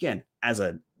 again, as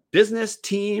a business,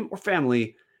 team, or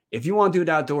family, if you want to do it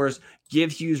outdoors,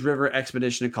 give Hughes River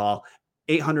Expedition a call.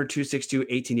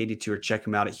 800-262-1882 or check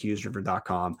them out at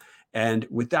hughesriver.com. And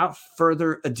without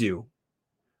further ado,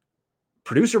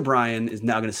 producer Brian is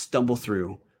now going to stumble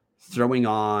through throwing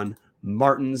on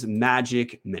Martin's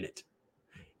Magic Minute.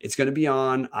 It's going to be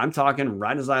on, I'm talking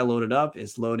right as I load it up.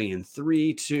 It's loading in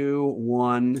 3, 2,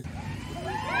 1.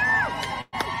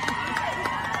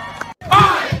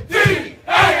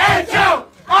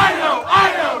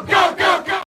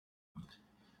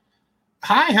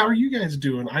 Hi, how are you guys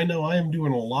doing? I know I am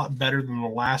doing a lot better than the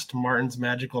last Martin's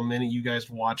Magical Minute you guys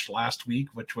watched last week,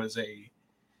 which was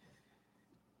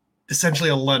essentially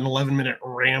an 11-minute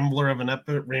rambler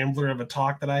of a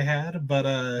talk that I had.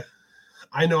 But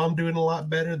I know I'm doing a lot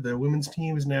better. The women's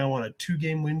team is now on a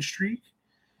 2-game win streak,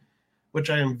 which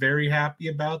I am very happy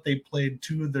about. They played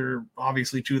two of their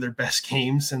best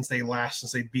games since they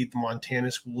beat the Montana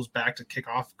schools back to kick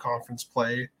off conference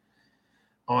play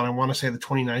on, I want to say, the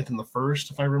 29th and the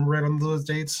 1st, if I remember right on those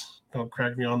dates. Don't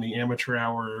correct me on the amateur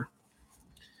hour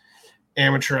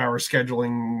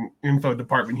scheduling info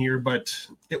department here, but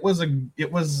it was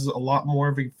a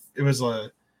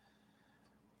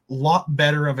lot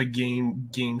better of a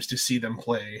games to see them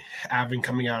play, having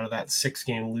coming out of that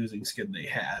 6-game losing skid they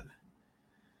had.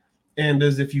 And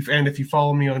if you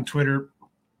follow me on Twitter,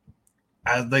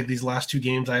 like these last 2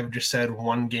 games, I've just said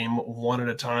one game, one at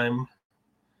a time.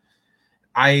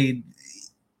 It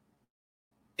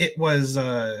was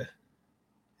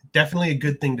definitely a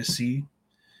good thing to see.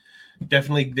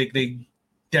 Definitely, they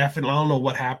definitely, I don't know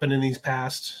what happened in these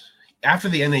past. After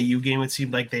the NAU game, it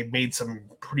seemed like they made some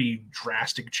pretty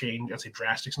drastic change. I'd say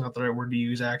drastic's not the right word to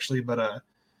use, actually, but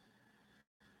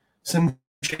some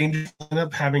changes.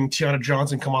 Having Tiana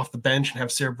Johnson come off the bench and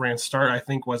have Sarah Brandt start, I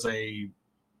think, was a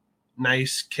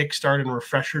nice kickstart and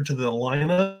refresher to the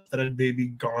lineup that had maybe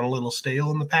gone a little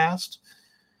stale in the past.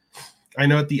 I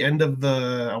know at the end of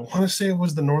I want to say it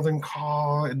was the Northern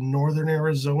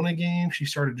Arizona game, she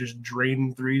started just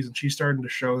draining threes, and she's starting to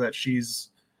show that she's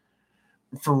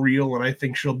for real. And I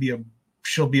think she'll be a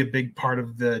big part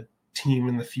of the team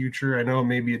in the future. I know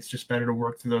maybe it's just better to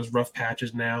work through those rough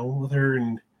patches now with her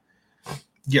and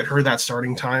get her that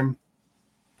starting time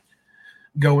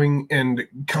going. And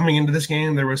coming into this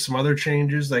game, there was some other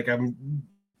changes. Like I am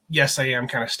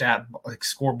kind of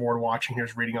scoreboard watching here,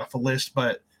 is reading off a list,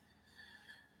 but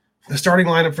the starting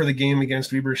lineup for the game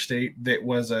against Weber State, that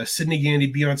was Sydney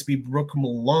Gandy, Beyonce, Brooke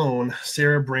Malone,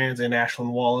 Sarah Brands, and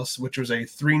Ashlyn Wallace, which was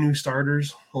 3 new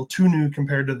starters. Well, 2 new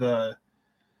compared to the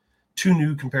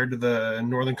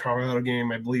Northern Colorado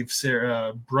game. I believe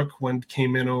Brooke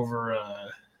came in over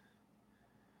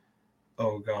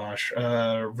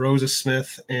Rosa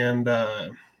Smith, and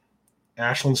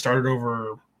Ashlyn started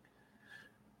over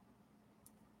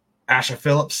Asha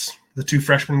Phillips, the 2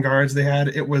 freshman guards they had.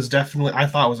 It was definitely, I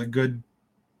thought it was a good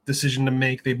decision to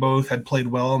make. They both had played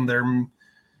well in their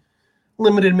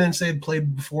limited minutes they had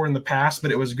played before in the past,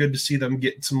 but it was good to see them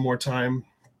get some more time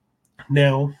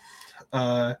now.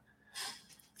 I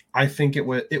think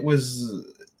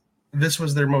this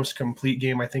was their most complete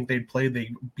game I think they'd played.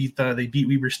 They beat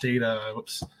Weber State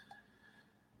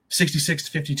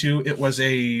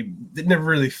 66-52. It never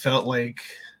really felt like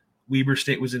Weber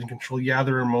State was in control. Yeah,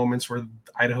 there were moments where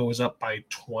Idaho was up by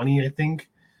 20, I think,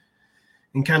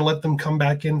 and kind of let them come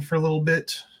back in for a little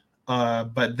bit.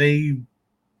 But they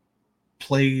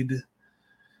played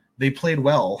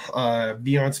well.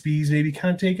 Beyonce's maybe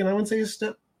kind of taken, I wouldn't say a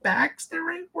step back's the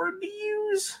right word to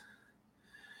use,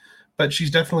 but she's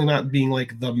definitely not being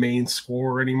like the main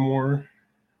scorer anymore.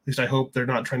 At least I hope they're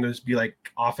not trying to just be like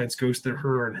offense goes through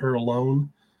her and her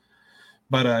alone.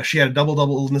 But she had a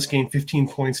double-double in this game, 15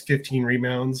 points, 15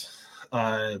 rebounds.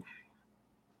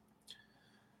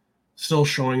 Still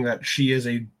showing that she is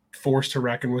a force to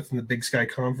reckon with in the Big Sky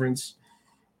Conference.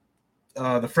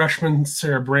 The freshman,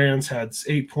 Sarah Brands, had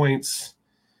 8 points.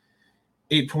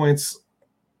 8 points.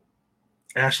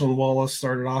 Ashlyn Wallace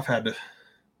started off, had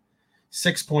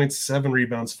 6 points, 7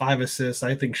 rebounds, 5 assists.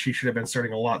 I think she should have been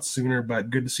starting a lot sooner, but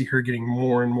good to see her getting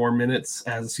more and more minutes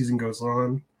as the season goes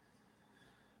on.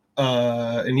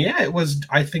 And yeah, it was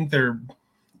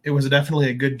definitely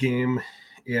a good game,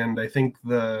 and I think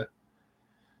it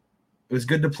was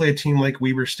good to play a team like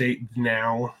Weber State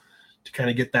now to kind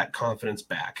of get that confidence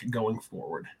back going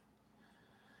forward.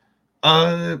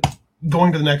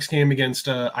 Going to the next game against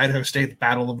Idaho State, the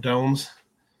Battle of Domes.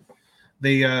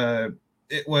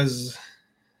 It was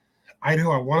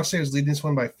Idaho, I want to say, was leading this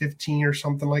one by 15 or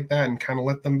something like that, and kind of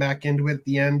let them back into it at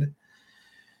the end.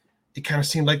 It kind of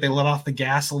seemed like they let off the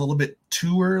gas a little bit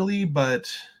too early, but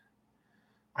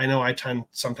I know I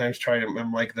sometimes try to,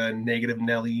 I'm like the negative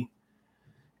Nelly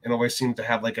and always seem to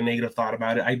have like a negative thought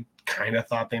about it. I kind of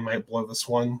thought they might blow this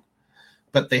one,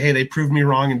 but they proved me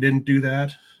wrong and didn't do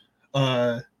that.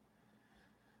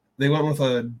 They went with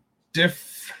a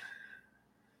different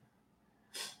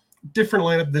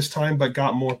lineup this time, but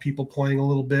got more people playing a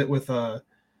little bit with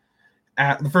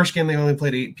at the first game they only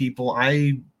played 8 people.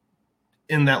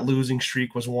 In that losing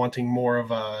streak was wanting more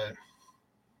of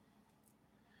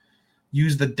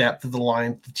use the depth of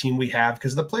the team we have,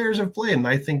 because the players have played, and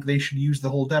I think they should use the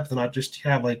whole depth and not just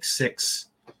have like 6,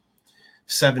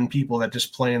 7 people that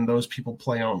just play and those people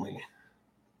play only.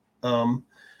 Going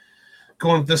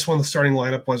with this one, the starting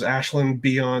lineup was Ashlyn,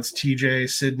 Beyonce, TJ,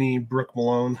 Sydney, Brooke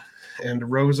Malone,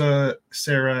 and Rosa,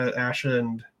 Sarah, Asha,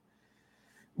 and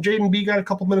Jaden B got a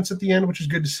couple minutes at the end, which is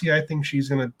good to see. I think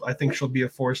she'll be a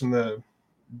force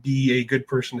be a good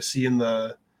person to see in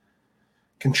the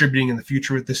contributing in the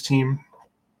future with this team.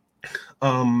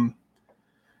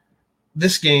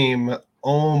 This game,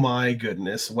 oh my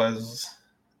goodness,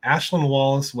 Ashlyn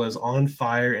Wallace was on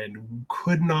fire and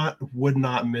would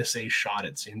not miss a shot,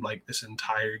 it seemed like, this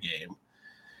entire game.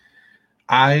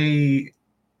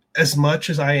 As much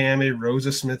as I am a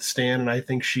Rosa Smith stan, and I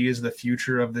think she is the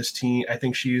future of this team, I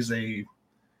think she is a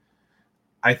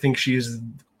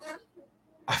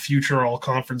future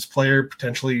all-conference player,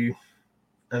 potentially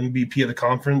MVP of the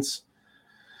conference.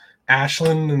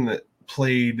 Ashlyn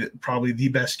played probably the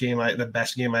best game I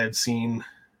had seen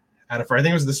out of her. I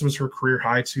think this was her career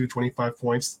high too, 25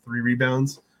 points, 3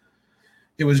 rebounds.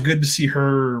 It was good to see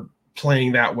her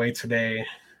playing that way today,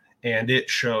 and it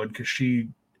showed, because it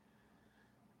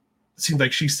seemed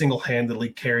like she single-handedly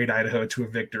carried Idaho to a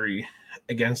victory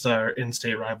against our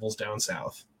in-state rivals down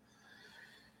south.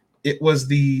 It was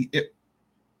good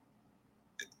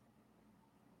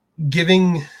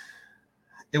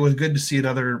to see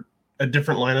a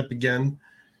different lineup again,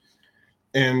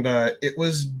 and it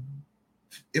was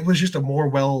just a more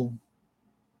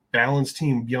balanced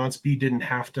team. Beyond Speed didn't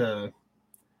have to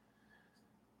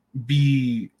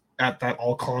be at that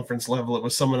all conference level. It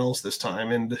was someone else this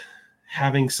time, and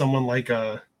having someone like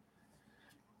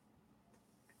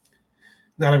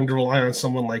not having to rely on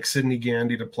someone like Sydney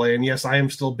Gandy to play. And yes, I am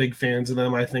still big fans of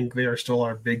them. I think they are still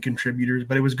our big contributors,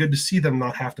 but it was good to see them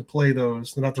not have to play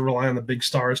those, not to rely on the big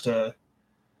stars to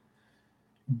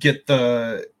get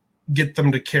them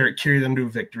to carry them to a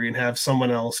victory, and have someone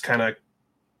else kind of,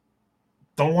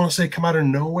 don't want to say come out of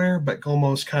nowhere, but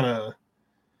almost kind of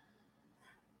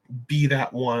be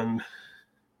that one,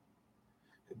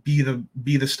 be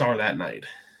the star that night,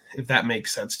 if that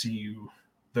makes sense to you,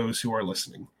 those who are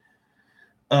listening.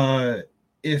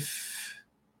 If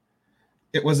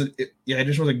it was it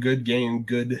just was a good game,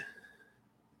 it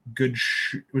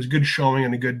was good showing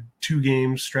and a good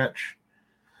 2-game stretch.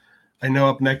 I know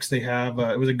up next they have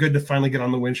it was good to finally get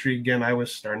on the win streak again. I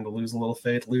was starting to lose a little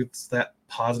faith, lose that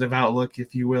positive outlook,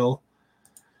 if you will,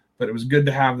 but it was good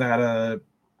to have that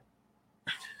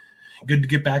good to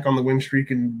get back on the win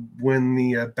streak and win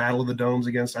the Battle of the Domes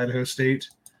against Idaho State.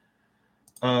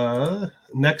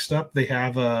 Next up they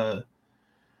have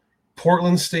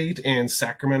Portland State and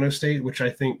Sacramento State,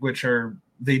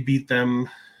 they beat them.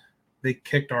 They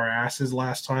kicked our asses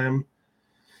last time.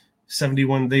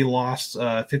 71, they lost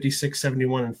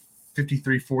 56-71 and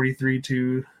 53-43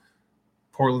 to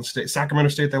Portland State. Sacramento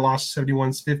State, they lost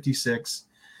 71-56.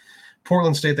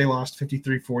 Portland State, they lost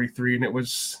 53-43, and it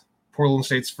was Portland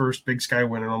State's first Big Sky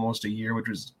win in almost a year, which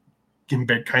was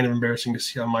kind of embarrassing to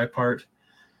see on my part.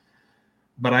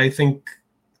 But I think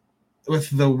with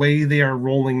the way they are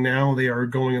rolling now, they are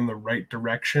going in the right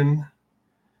direction.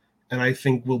 And I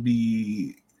think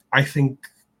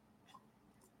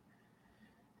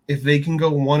if they can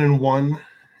go 1-1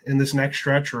 in this next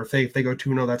stretch, or if they go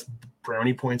 2-0, that's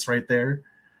brownie points right there.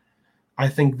 I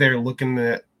think they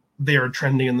are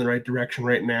trending in the right direction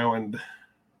right now and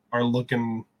are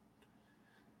looking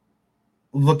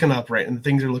upright, and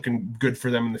things are looking good for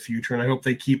them in the future. And I hope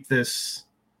they keep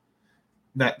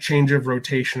that change of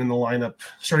rotation in the lineup,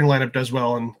 starting lineup does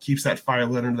well and keeps that fire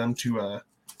lit under them to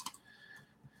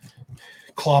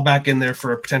claw back in there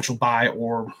for a potential bye,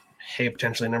 or hey,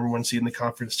 potentially number 1 seed in the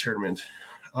conference tournament.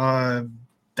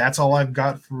 That's all I've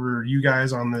got for you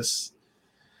guys on this.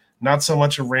 Not so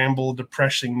much a ramble,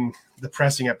 depressing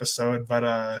episode,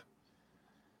 but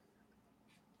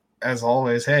as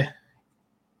always, hey,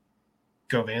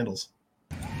 go Vandals.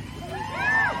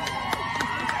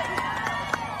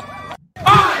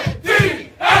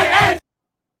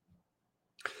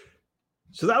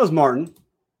 So that was Martin's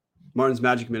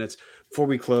Magic Minutes. Before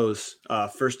we close,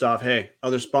 first off, hey,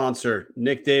 other sponsor,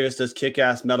 Nick Davis does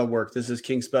kick-ass metalwork. This is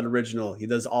King Spud Original. He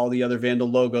does all the other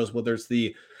Vandal logos, whether it's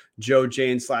the Joe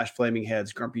Jane / Flaming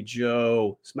Heads, Grumpy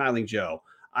Joe, Smiling Joe.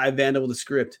 I Vandal with a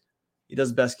script. He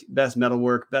does best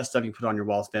metalwork, best stuff you put on your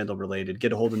walls, Vandal related.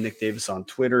 Get a hold of Nick Davis on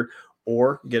Twitter,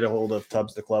 or get a hold of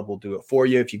Tubbs the Club. We'll do it for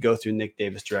you. If you go through Nick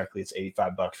Davis directly, it's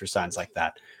 $85 for signs like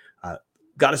that.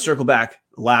 Got to circle back,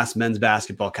 last men's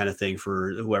basketball kind of thing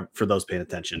for those paying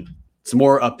attention. Some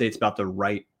more updates about the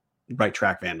right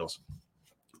track Vandals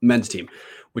men's team,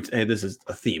 which, hey, this is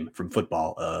a theme from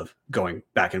football of going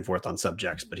back and forth on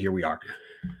subjects, but here we are.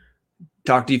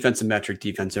 Talk defensive metric,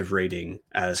 defensive rating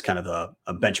as kind of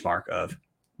a benchmark of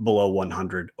below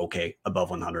 100, okay, above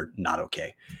 100, not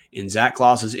okay. In Zach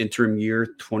Claus's interim year,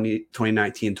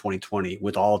 2019-2020,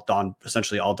 with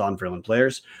essentially all Don Verlin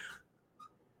players,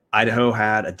 Idaho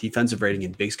had a defensive rating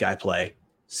in Big Sky play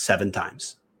 7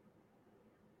 times.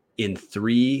 In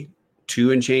 3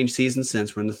 2 and change seasons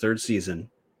since we're in the 3rd season,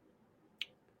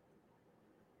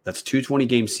 that's 2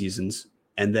 20-game seasons,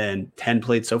 and then 10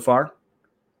 played so far.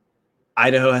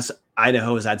 Idaho has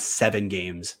had 7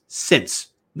 games since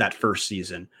that first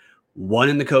season. 1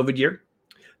 in the COVID year,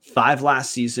 5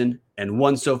 last season, and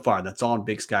 1 so far. That's all in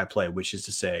Big Sky play, which is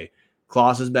to say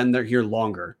Claus has been here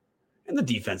longer, and the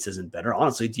defense isn't better.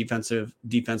 Honestly, defense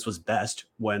was best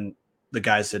when the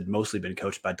guys had mostly been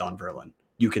coached by Don Verlin.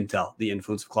 You can tell the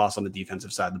influence of Claus on the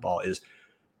defensive side of the ball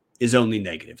is only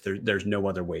negative. There's no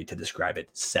other way to describe it.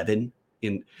 7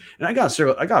 in, and I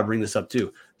gotta bring this up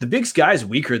too. The Big Sky is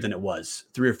weaker than it was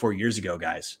 3 or 4 years ago,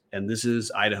 guys. And this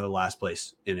is Idaho last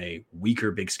place in a weaker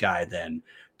Big Sky than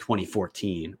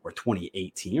 2014 or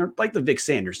 2018, or like the Vic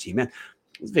Sanders team. Man,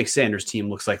 the Vic Sanders team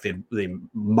looks like they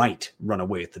might run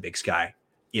away with the Big Sky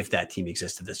if that team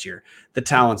existed this year. The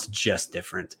talent's just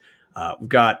different. We've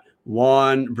got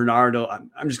Juan Bernardo.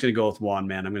 I'm just going to go with Juan,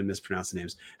 man. I'm going to mispronounce the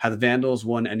names. Have the Vandals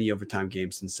won any overtime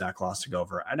games since Zach lost took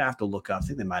over? I'd have to look up. I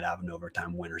think they might have an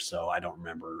overtime win or so. I don't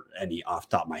remember any off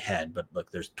the top of my head, but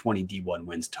look, there's 20 D1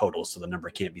 wins total, so the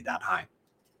number can't be that high.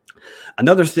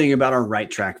 Another thing about our right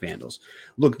track Vandals.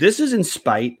 Look, this is in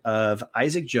spite of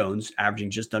Isaac Jones averaging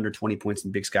just under 20 points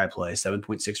in Big Sky play,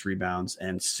 7.6 rebounds,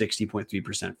 and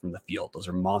 60.3% from the field. Those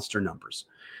are monster numbers.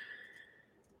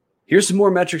 Here's some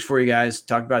more metrics for you guys.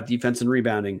 Talk about defense and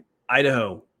rebounding.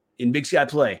 Idaho in Big Sky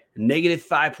play, negative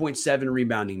 5.7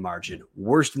 rebounding margin,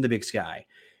 worst in the Big Sky.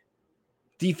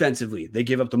 Defensively, they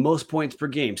give up the most points per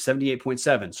game,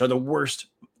 78.7. So the worst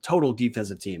total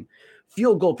defensive team.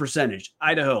 Field goal percentage,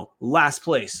 Idaho, last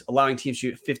place, allowing teams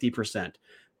to shoot 50%.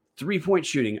 3-point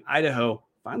shooting, Idaho,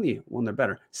 finally, when they're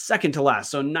better, second to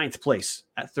last, so ninth place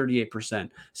at 38%.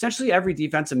 Essentially, every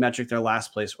defensive metric, they're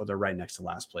last place or they're right next to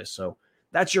last place. So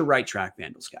that's your right track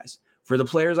Vandals, guys. For the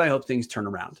players, I hope things turn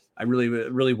around. I really,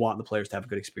 really want the players to have a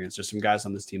good experience. There's some guys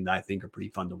on this team that I think are pretty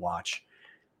fun to watch.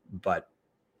 But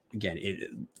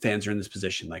again, fans are in this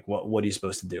position. Like, what are you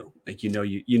supposed to do? Like, you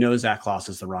know, Zach Kloss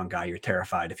is the wrong guy. You're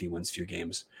terrified if he wins a few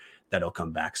games that he'll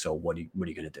come back. So what are you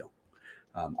going to do?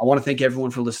 I want to thank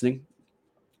everyone for listening.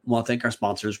 I want to thank our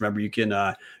sponsors. Remember, you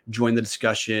can join the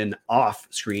discussion off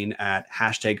screen at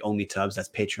 #OnlyTubs. That's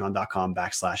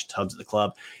patreon.com/Tubs at the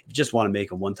Club. If you just want to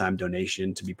make a one-time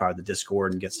donation to be part of the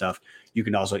Discord and get stuff, you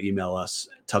can also email us,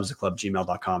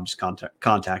 tubsattheclub@gmail.com. Just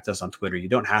contact us on Twitter. You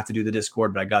don't have to do the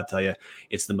Discord, but I got to tell you,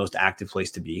 it's the most active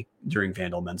place to be during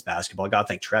Vandal men's basketball. I got to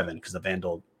thank Trevin because the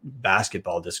Vandal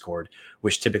basketball Discord,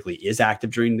 which typically is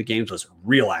active during the games, was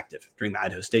real active during the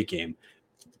Idaho State game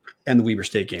and the Weber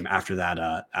State game after that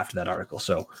article.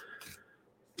 So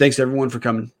thanks everyone for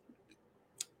coming.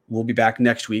 We'll be back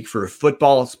next week for a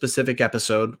football specific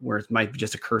episode where it might be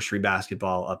just a cursory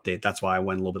basketball update. That's why I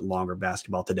went a little bit longer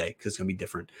basketball today, because it's going to be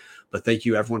different. But thank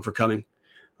you everyone for coming.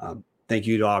 Thank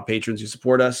you to our patrons who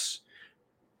support us.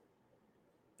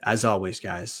 As always,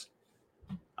 guys,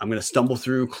 I'm going to stumble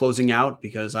through closing out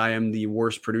because I am the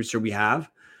worst producer we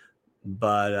have.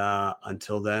 But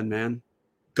until then, man,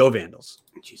 go Vandals.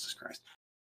 Jesus Christ.